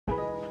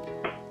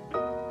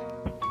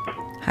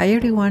Hi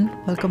everyone,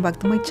 welcome back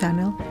to my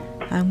channel.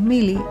 I'm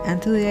Mily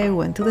and today I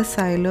went to the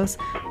silos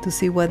to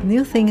see what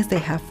new things they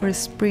have for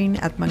spring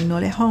at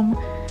Magnolia Home.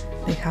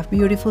 They have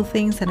beautiful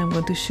things and I'm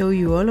going to show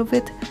you all of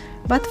it.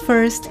 But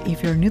first,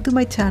 if you're new to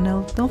my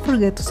channel, don't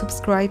forget to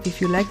subscribe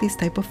if you like this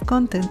type of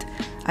content.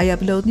 I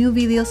upload new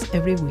videos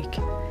every week.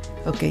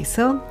 Okay,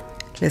 so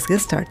let's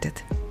get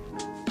started.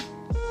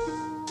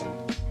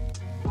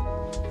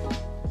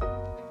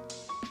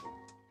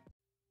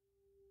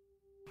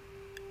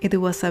 It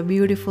was a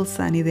beautiful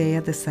sunny day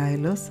at the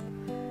silos.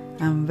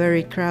 I'm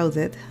very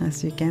crowded,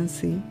 as you can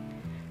see.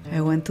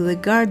 I went to the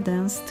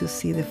gardens to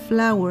see the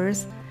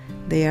flowers.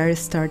 They are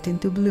starting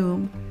to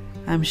bloom.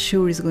 I'm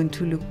sure it's going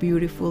to look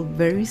beautiful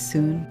very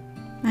soon.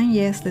 And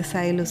yes, the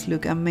silos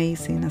look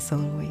amazing as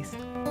always.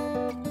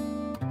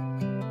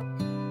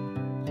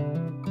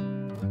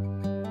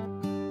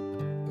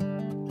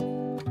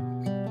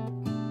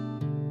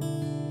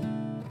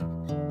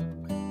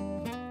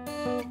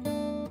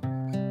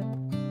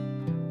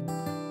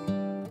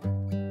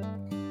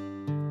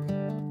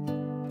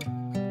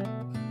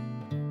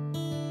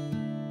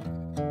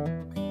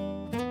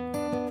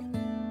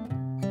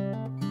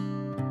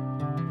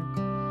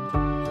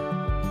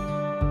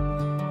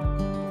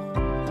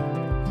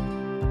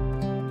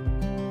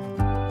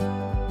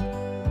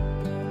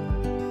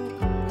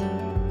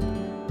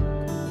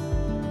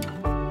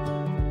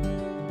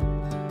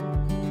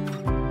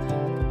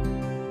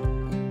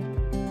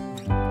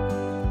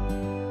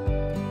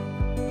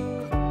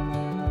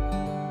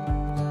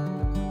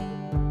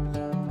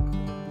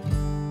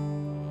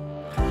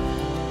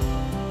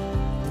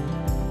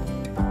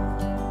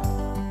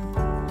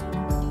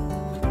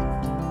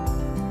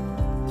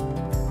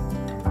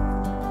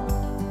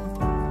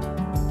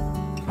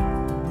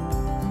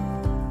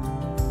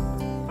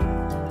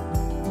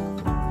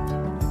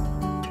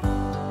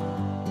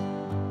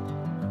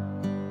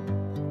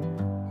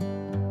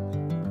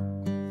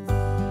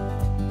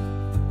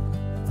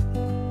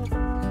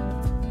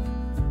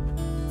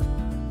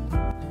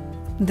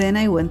 Then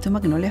I went to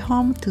Magnolia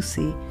Home to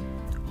see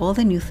all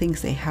the new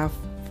things they have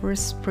for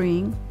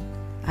spring.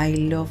 I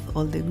love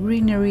all the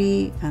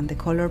greenery and the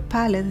color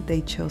palette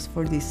they chose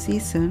for this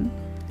season.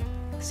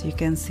 As you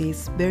can see,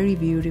 it's very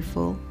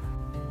beautiful.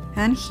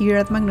 And here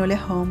at Magnolia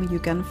Home you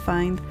can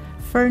find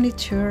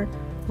furniture,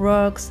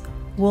 rugs,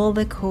 wall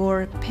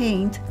decor,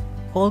 paint,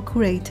 all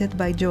curated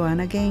by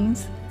Joanna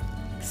Gaines.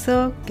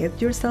 So get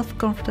yourself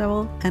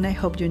comfortable and I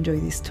hope you enjoy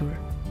this tour.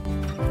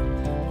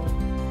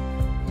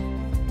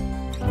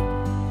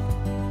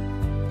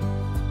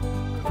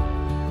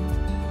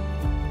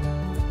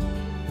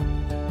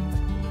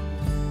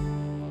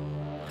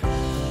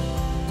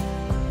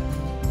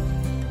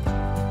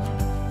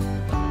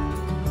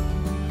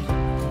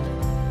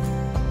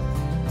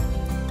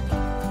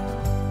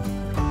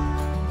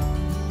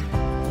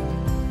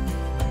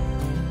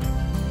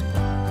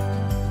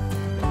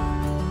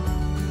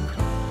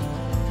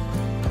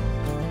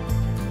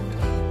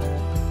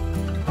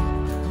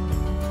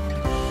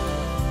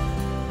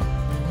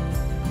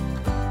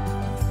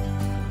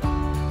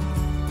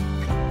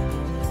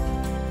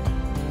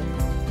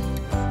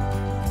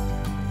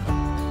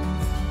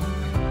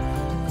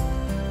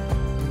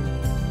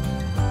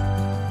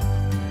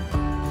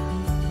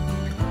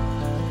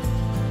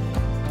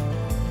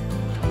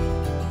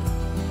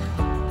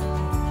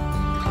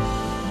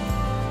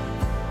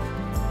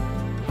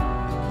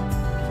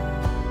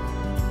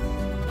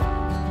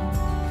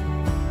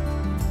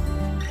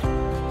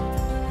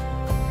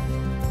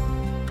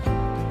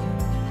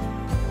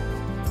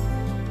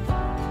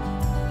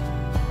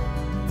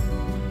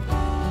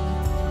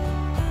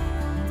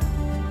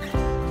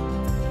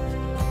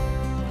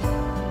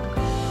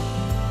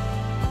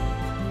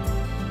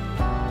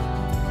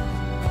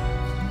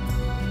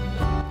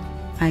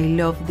 I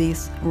love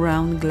these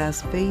round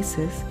glass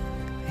vases.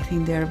 I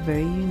think they are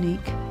very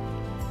unique.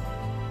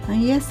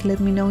 And yes,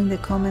 let me know in the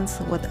comments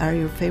what are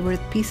your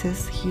favorite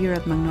pieces here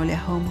at Magnolia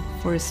Home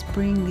for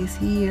spring this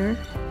year.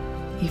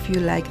 If you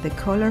like the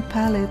color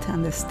palette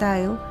and the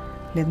style,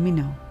 let me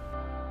know.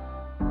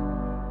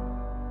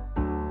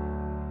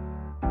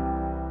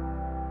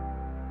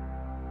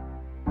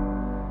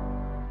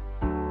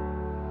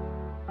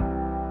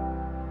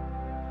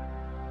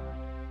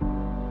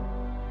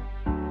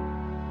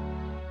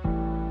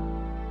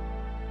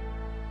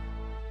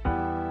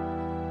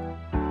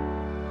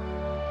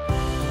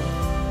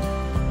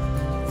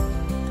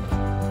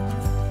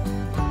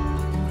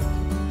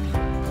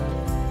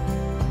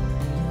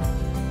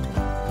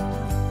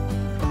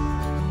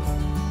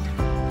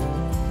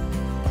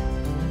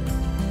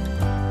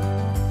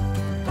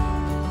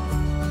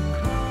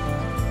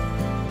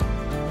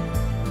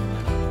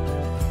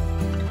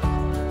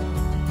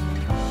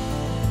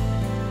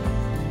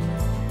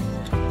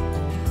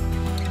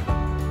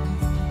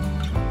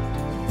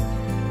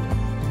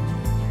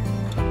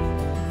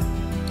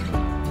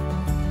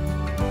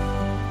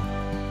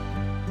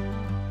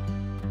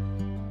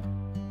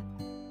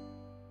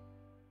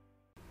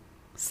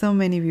 So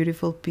many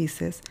beautiful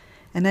pieces.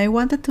 And I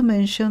wanted to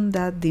mention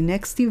that the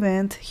next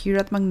event here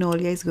at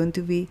Magnolia is going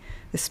to be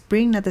the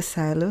Spring at the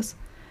Silos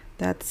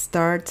that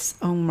starts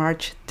on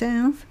March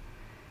 10th.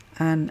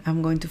 And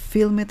I'm going to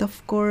film it,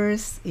 of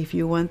course. If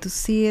you want to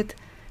see it,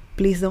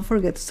 please don't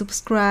forget to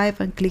subscribe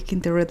and click in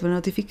the red bell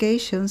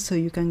notification so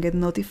you can get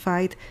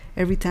notified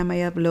every time I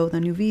upload a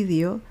new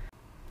video.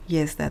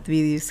 Yes, that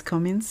video is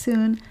coming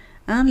soon.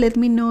 And let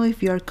me know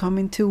if you are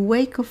coming to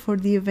Waco for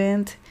the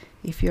event,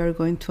 if you are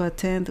going to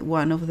attend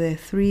one of the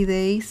 3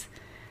 days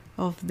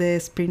of the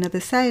Spring at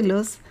the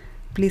Silos.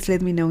 Please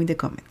let me know in the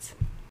comments.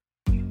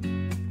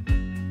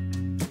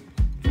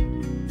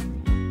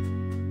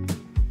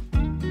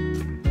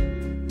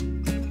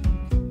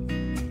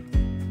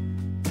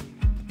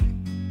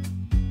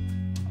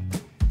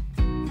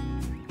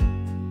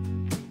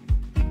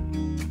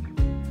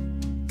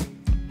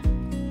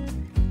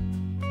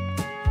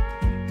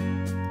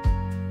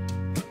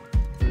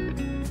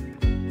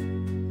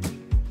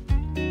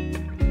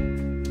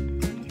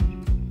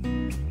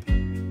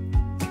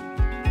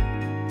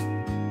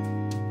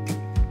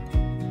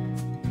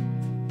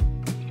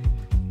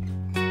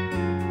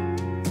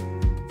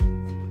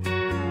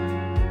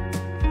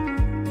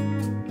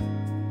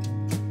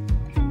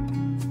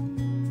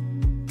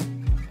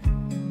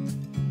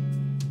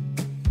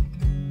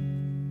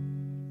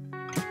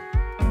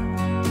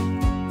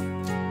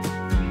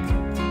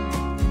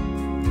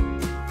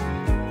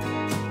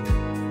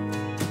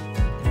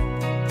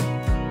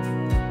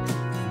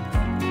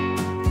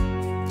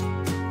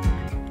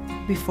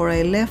 Before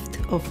I left,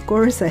 of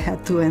course, I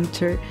had to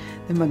enter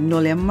the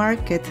Magnolia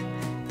Market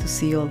to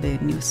see all the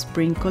new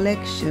spring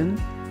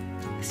collection.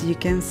 As you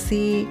can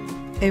see,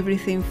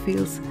 everything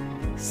feels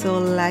so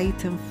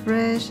light and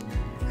fresh.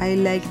 I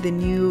like the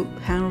new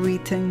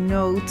handwritten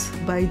notes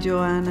by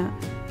Joanna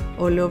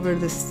all over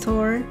the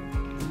store.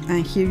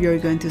 And here you're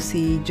going to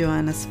see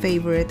Joanna's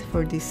favorite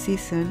for this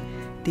season,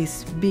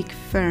 this big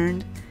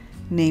fern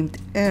named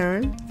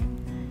Earl.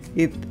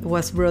 It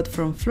was brought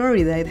from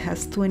Florida. It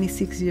has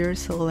 26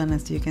 years old, and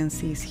as you can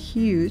see, it's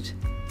huge.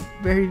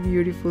 Very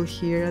beautiful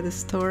here at the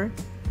store.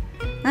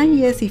 And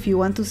yes, if you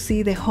want to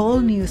see the whole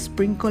new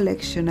spring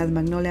collection at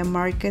Magnolia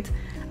Market,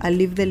 I'll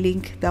leave the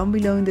link down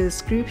below in the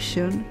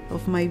description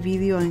of my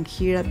video and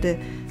here at the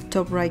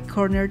top right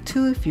corner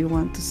too if you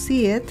want to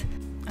see it.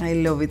 I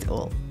love it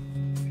all.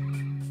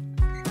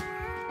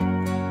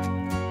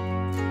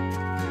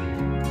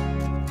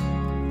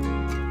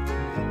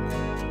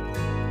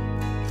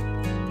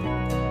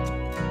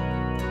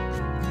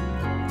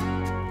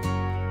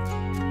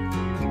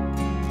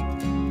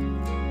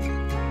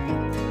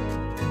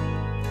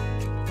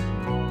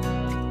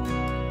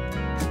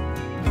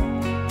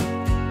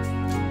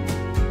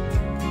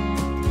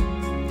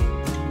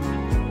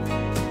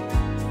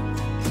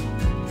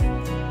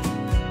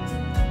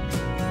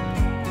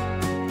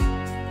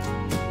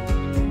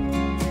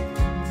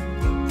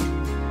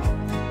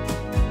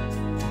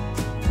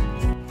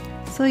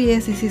 So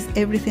yes, this is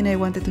everything I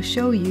wanted to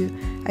show you.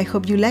 I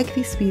hope you like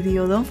this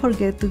video. Don't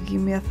forget to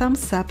give me a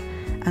thumbs up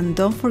and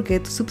don't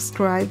forget to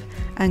subscribe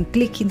and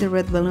click in the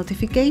red bell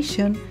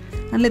notification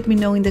and let me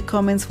know in the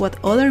comments what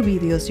other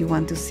videos you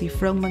want to see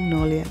from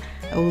Magnolia.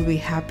 I will be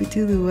happy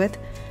to do it.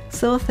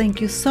 So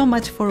thank you so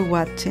much for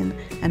watching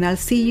and I'll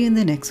see you in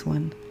the next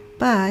one.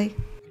 Bye!